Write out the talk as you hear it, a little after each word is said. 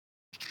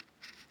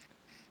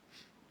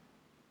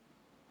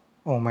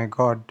Oh my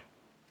god,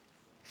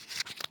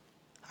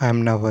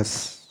 I'm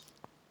nervous.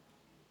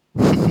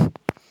 This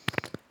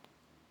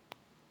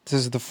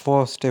is the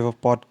first ever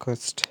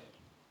podcast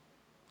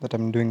that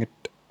I'm doing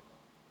it.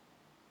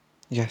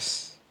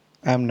 Yes,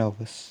 I'm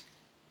nervous.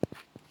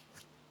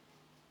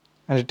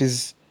 And it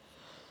is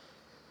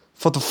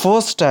for the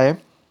first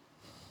time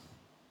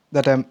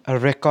that I'm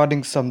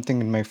recording something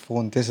in my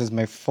phone. This is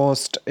my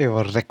first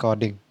ever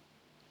recording.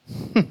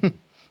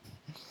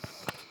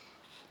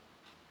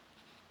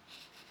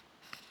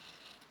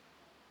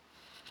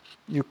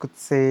 You could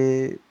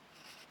say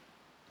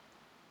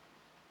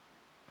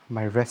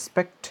my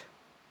respect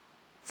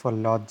for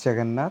Lord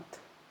Jagannath,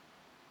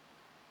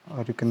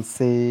 or you can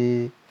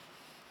say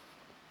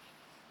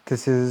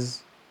this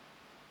is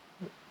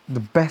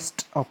the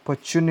best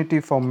opportunity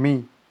for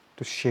me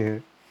to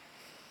share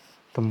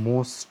the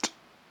most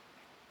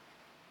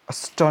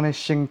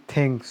astonishing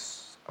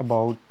things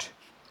about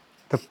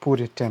the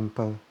Puri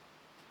temple.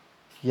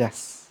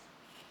 Yes,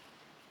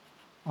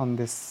 on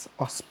this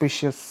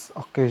auspicious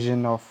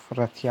occasion of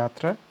Rath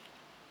Yatra,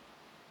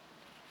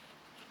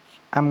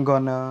 I'm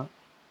gonna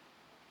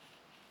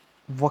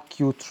walk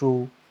you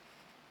through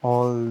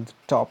all the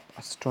top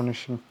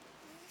astonishing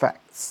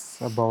facts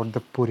about the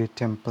Puri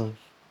temple.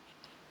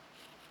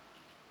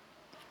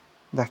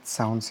 That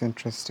sounds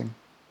interesting,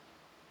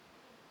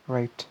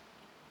 right?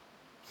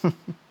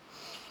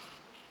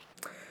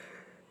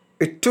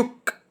 It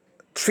took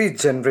 3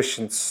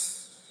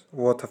 generations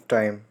worth of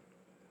time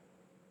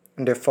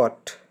and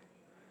effort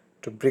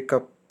to break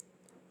up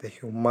the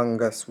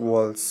humongous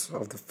walls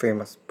of the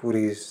famous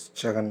Puri's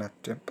Jagannath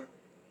temple.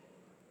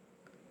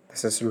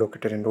 This is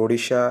located in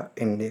Odisha,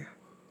 India.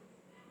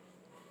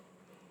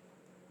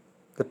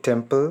 The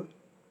temple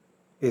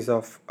is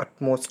of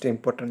utmost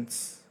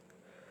importance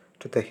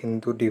to the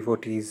Hindu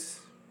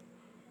devotees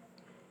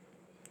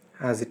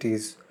as it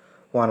is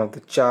one of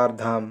the Char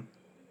Dham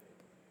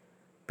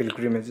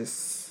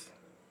pilgrimages.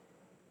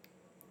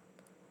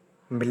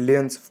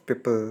 Millions of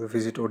people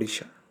visit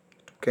Odisha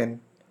to gain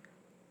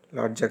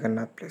Lord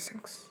Jagannath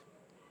blessings.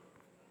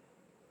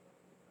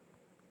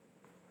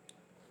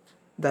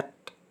 That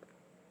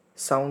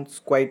sounds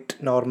quite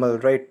normal,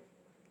 right?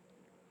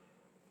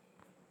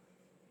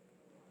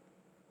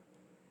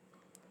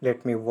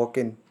 Let me walk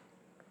in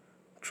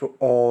through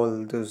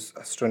all those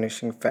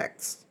astonishing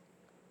facts,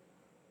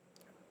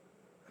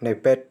 and I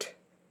bet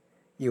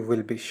you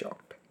will be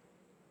shocked.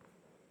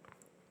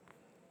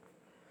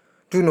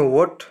 Do you know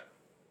what?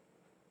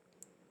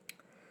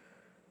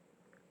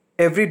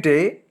 Every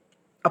day,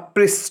 a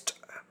priest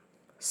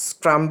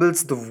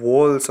scrambles the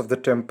walls of the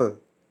temple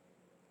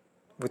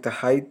with a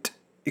height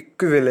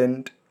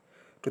equivalent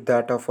to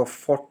that of a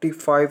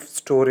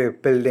 45-story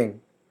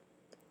building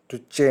to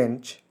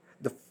change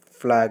the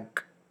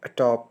flag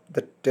atop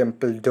the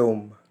temple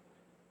dome.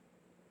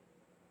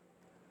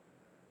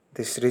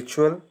 This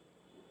ritual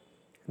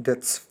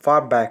dates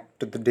far back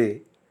to the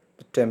day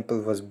the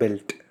temple was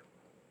built.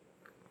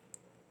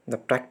 The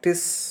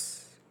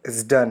practice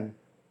is done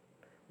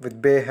with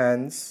bare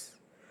hands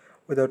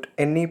without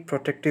any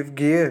protective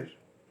gear.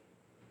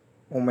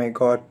 Oh my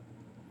god,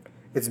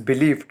 it's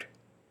believed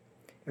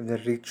if the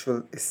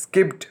ritual is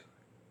skipped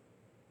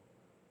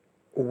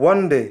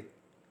one day,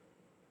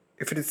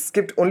 if it is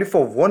skipped only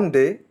for one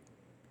day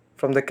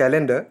from the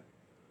calendar,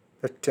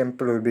 the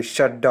temple will be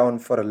shut down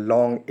for a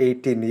long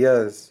 18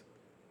 years.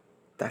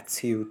 That's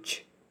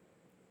huge.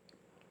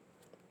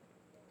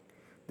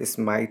 This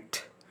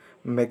might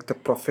make the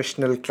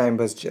professional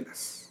climbers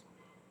jealous.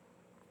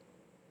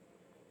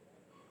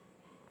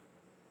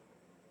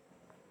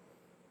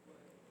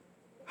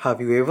 Have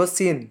you ever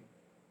seen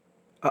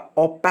a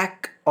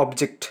opaque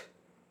object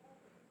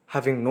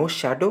having no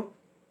shadow?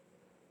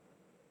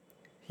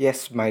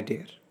 Yes, my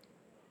dear.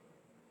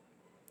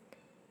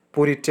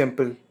 Puri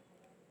temple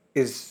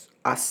is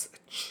as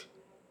such.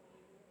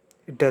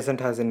 It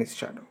doesn't have any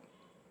shadow.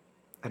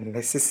 A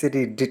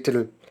necessary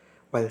detail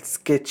while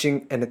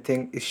sketching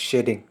anything is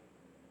shading.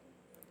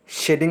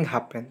 Shading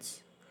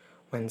happens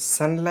when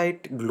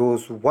sunlight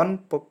glows one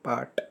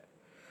part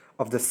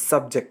of the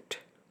subject,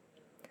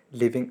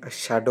 leaving a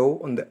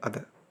shadow on the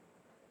other,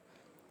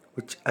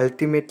 which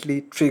ultimately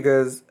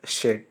triggers a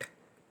shade.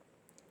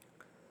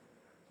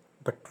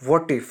 But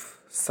what if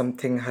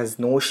something has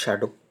no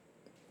shadow?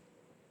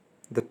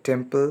 The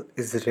temple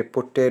is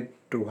reported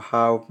to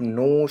have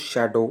no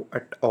shadow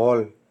at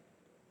all.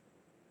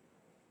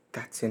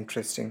 That's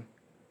interesting,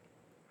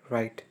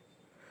 right?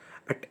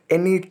 At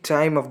any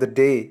time of the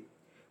day,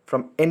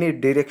 from any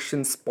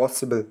directions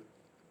possible.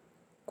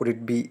 Could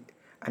it be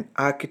an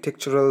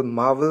architectural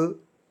marvel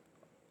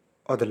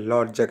or the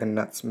Lord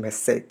Jagannath's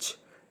message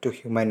to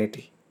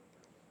humanity?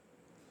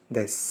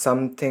 There's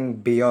something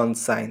beyond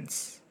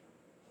science.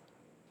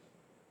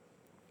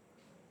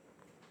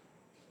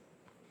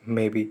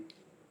 Maybe.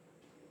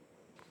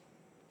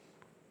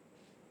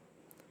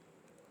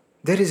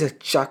 There is a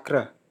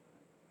chakra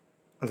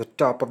on the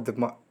top of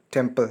the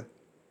temple.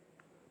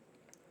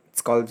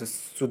 It's called the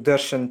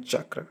Sudarshan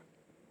chakra.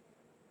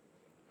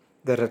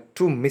 There are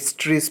two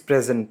mysteries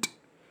present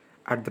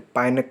at the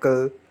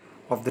pinnacle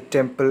of the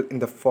temple in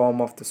the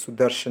form of the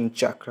Sudarshan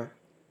Chakra.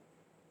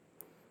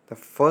 The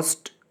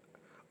first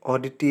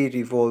oddity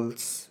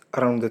revolves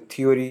around the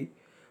theory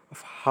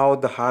of how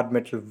the hard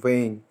metal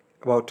weighing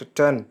about a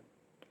ton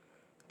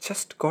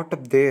just got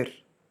up there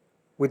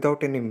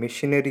without any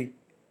machinery,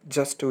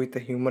 just with the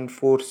human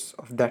force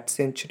of that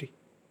century.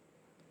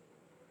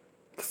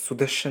 The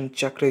Sudarshan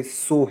Chakra is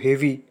so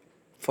heavy.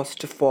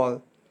 First of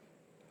all,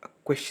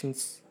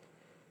 questions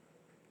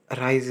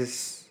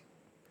arises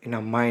in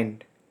our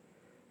mind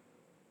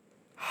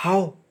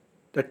how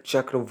that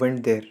chakra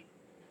went there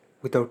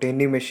without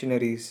any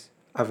machineries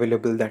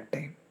available that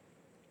time.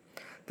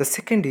 The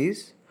second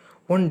is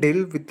one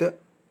deal with the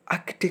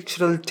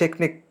architectural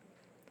technique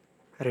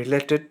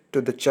related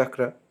to the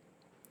chakra.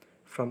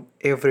 From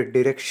every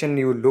direction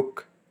you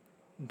look,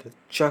 the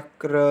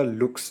chakra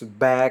looks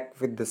back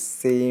with the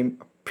same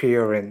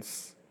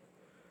appearance.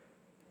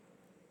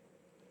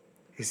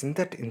 Isn't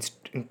that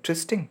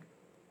interesting?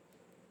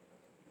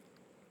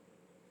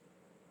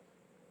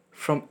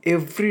 From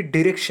every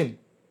direction,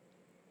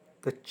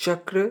 the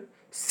chakra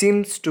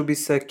seems to be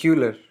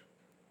circular.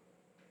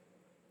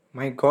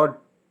 My God,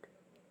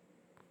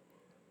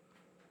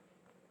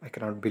 I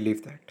cannot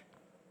believe that.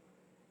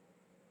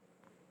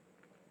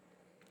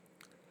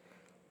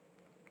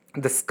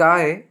 The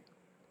sky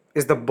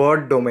is the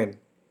bird domain.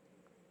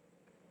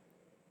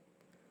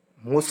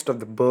 Most of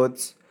the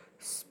birds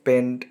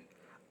spend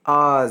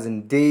hours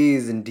and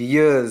days and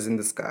years in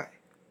the sky.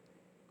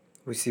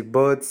 We see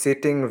birds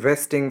sitting,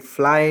 resting,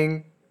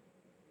 flying,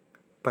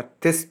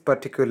 but this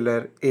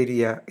particular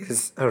area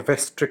is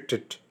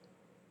restricted.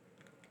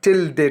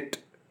 Till date,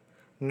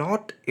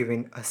 not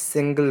even a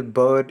single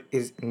bird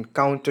is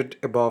encountered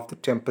above the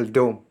temple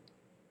dome.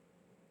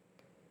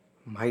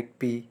 Might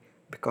be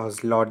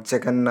because Lord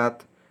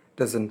Jagannath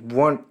doesn't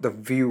want the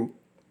view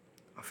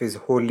of his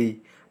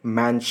holy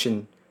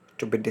mansion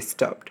to be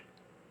disturbed.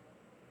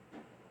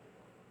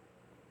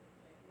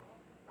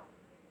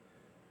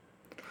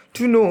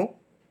 Do you know,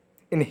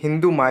 in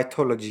Hindu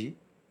mythology,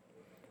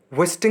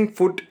 wasting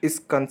food is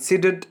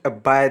considered a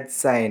bad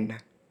sign.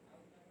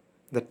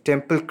 The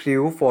temple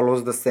crew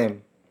follows the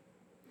same.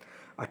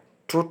 A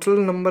total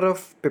number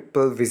of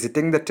people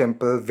visiting the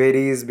temple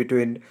varies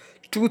between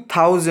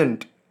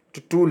 2000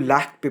 to 2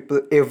 lakh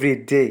people every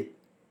day.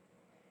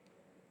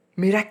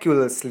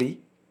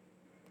 Miraculously,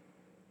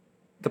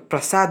 the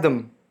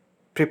prasadam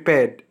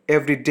prepared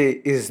every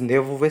day is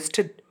never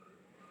wasted,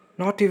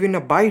 not even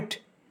a bite.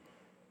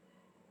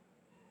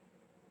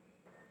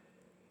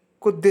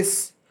 Could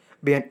this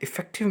be an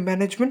effective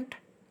management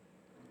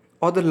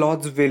or the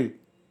Lord's will?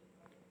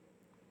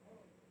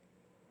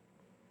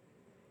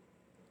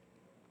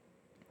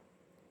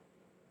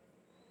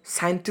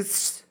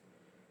 Scientists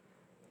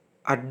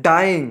are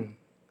dying,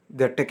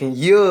 they're taking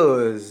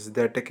years,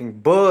 they're taking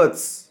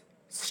births.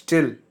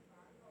 Still,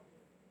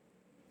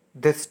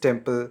 this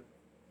temple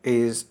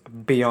is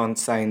beyond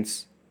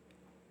science.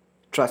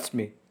 Trust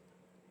me.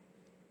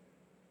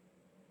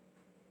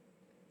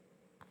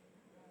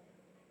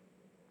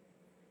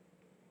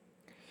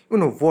 You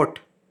know what?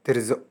 There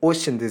is an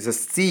ocean, there is a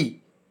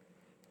sea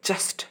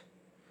just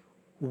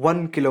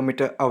 1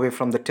 kilometer away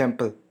from the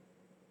temple.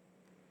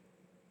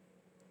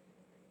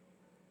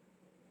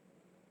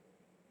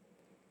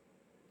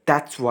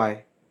 That's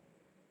why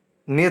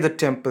near the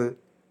temple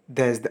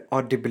there is the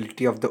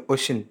audibility of the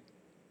ocean.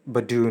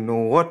 But do you know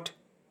what?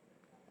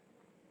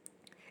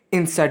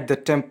 Inside the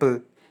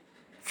temple,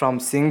 from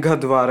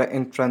Singhadwara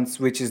entrance,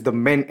 which is the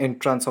main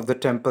entrance of the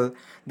temple,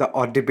 the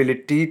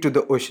audibility to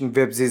the ocean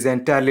waves is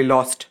entirely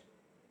lost.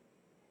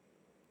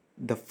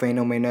 The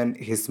phenomenon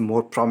is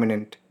more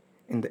prominent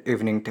in the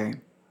evening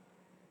time.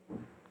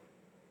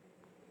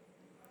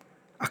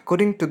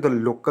 According to the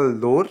local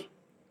lore,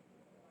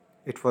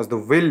 it was the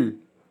will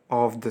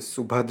of the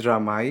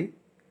Subhadra Mai,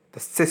 the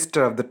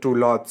sister of the two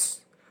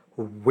lords,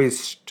 who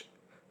wished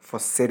for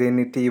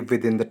serenity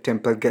within the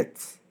temple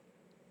gates.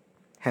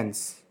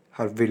 Hence,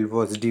 her will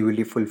was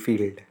duly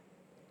fulfilled.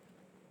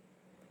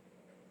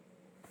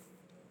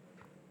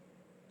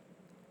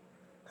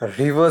 A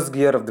reverse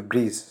gear of the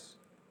breeze.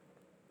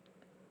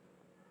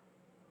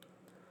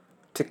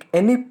 Take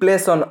any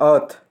place on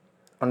earth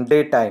on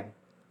daytime.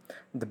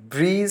 The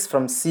breeze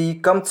from sea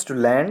comes to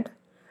land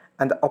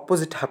and the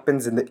opposite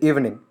happens in the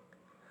evening.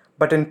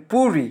 But in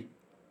Puri,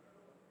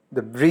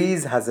 the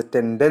breeze has a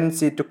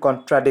tendency to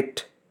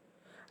contradict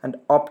and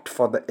opt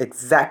for the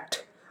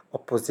exact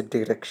opposite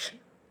direction.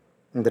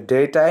 In the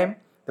daytime,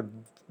 the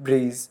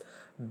breeze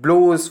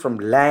blows from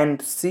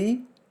land to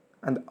sea,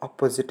 and the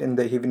opposite in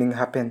the evening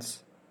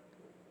happens.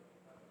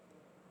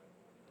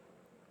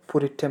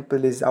 Puri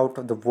temple is out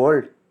of the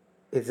world,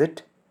 is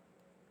it?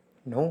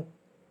 No.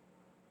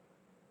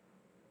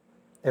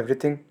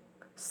 Everything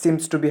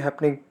seems to be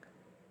happening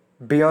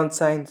beyond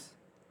science.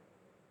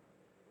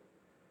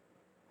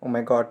 Oh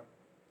my god,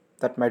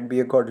 that might be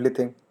a godly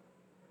thing.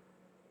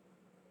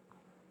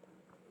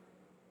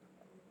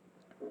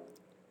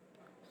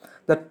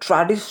 The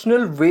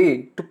traditional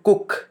way to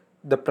cook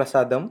the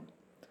prasadam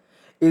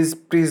is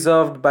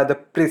preserved by the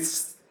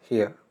priests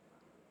here.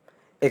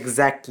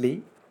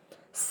 Exactly.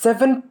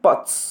 7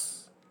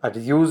 pots are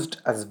used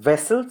as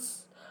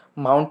vessels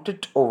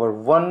mounted over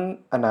one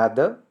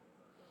another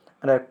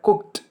and are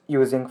cooked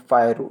using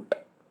firewood.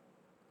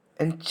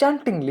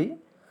 Enchantingly,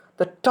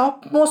 the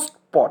topmost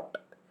pot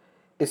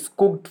is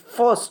cooked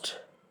first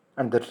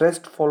and the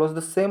rest follows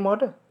the same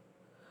order.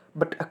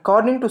 But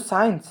according to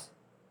science,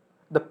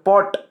 the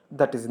pot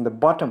that is in the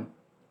bottom,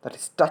 that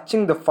is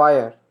touching the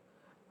fire,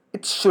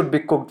 it should be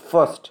cooked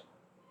first.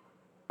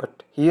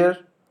 But here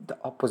the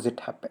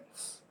opposite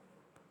happens.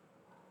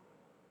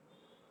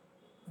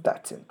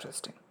 That's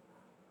interesting.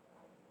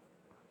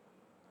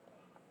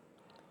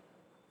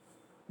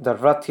 The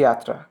Rath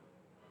Yatra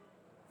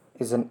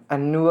is an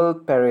annual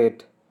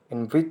parade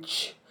in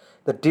which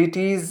the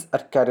deities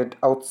are carried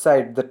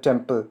outside the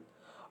temple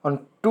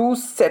on two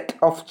set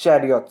of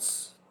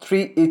chariots,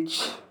 three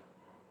each.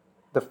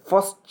 The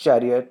first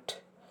chariot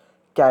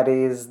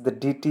carries the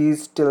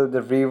deities till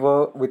the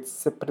river which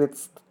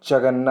separates the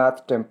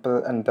Jagannath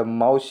temple and the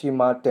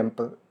Maushima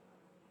temple.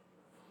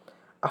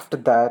 After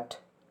that,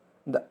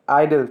 the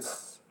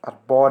idols are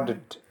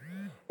boarded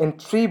in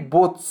three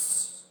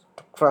boats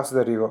to cross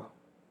the river.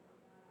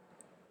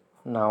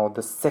 Now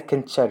the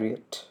second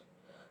chariot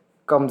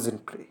comes in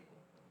play.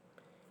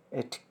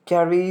 It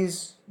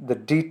carries the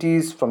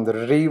deities from the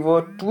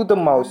river to the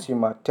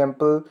Maushima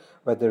temple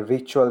where the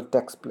ritual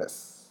takes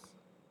place.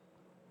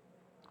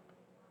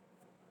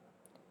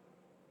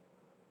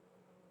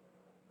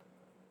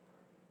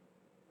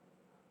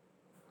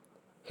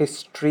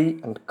 History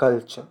and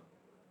culture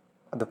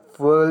are the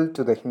fuel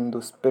to the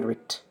Hindu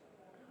spirit.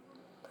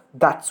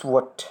 That's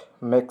what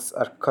makes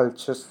our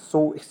culture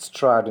so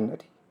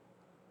extraordinary.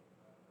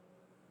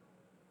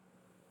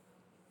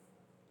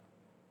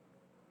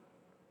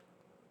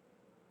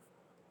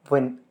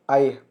 When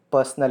I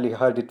personally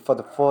heard it for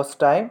the first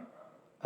time,